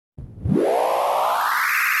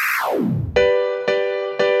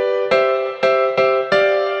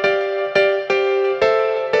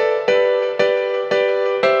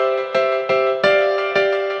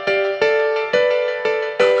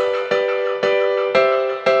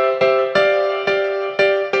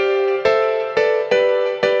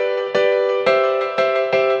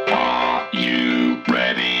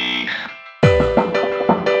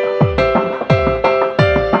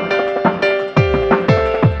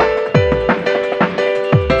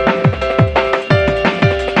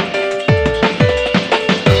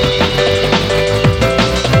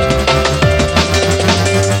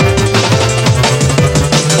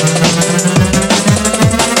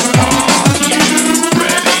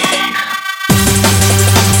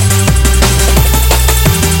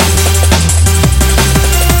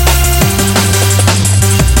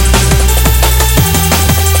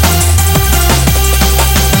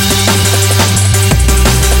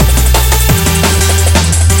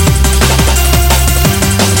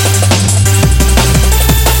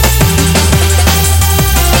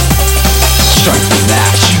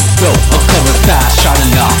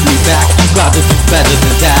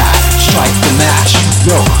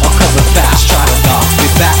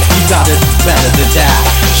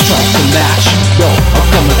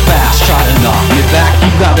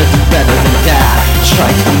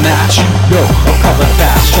Yo, I'm coming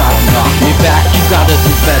fast, try to knock me back. You gotta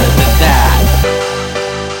do better than that.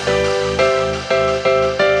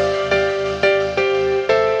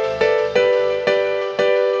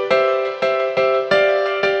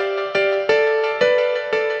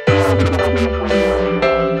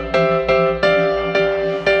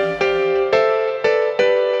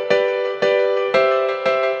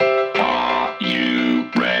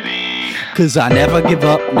 Cause I never give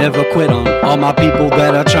up, never quit on all my people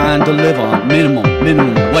that are trying to live on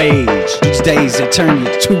minimum wage. These days they turn you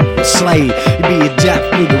to a slave. You be a debt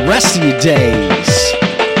through the rest of your days.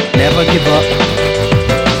 Never give up.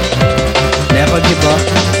 Never give up.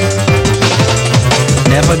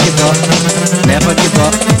 Never give up. Never give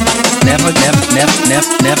up.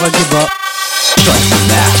 Never give up. Strike the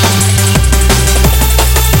match.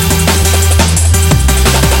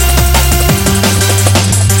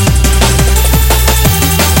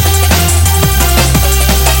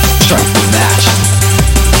 Strike the match.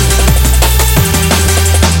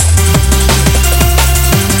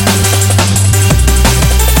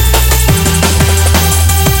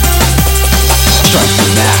 Strike the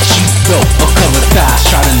match. Yo, I'm coming fast,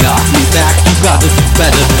 try to knock me back. You gotta do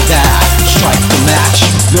better than that. Strike the match.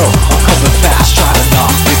 Yo, I'm coming fast, try to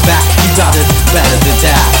knock me back. You gotta do better than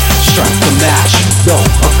that. Strike the match. Yo,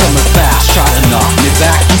 I'm coming fast, try to knock me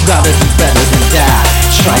back. You gotta do better than that.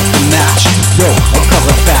 Strike the match. Yo, I'm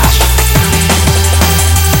coming fast.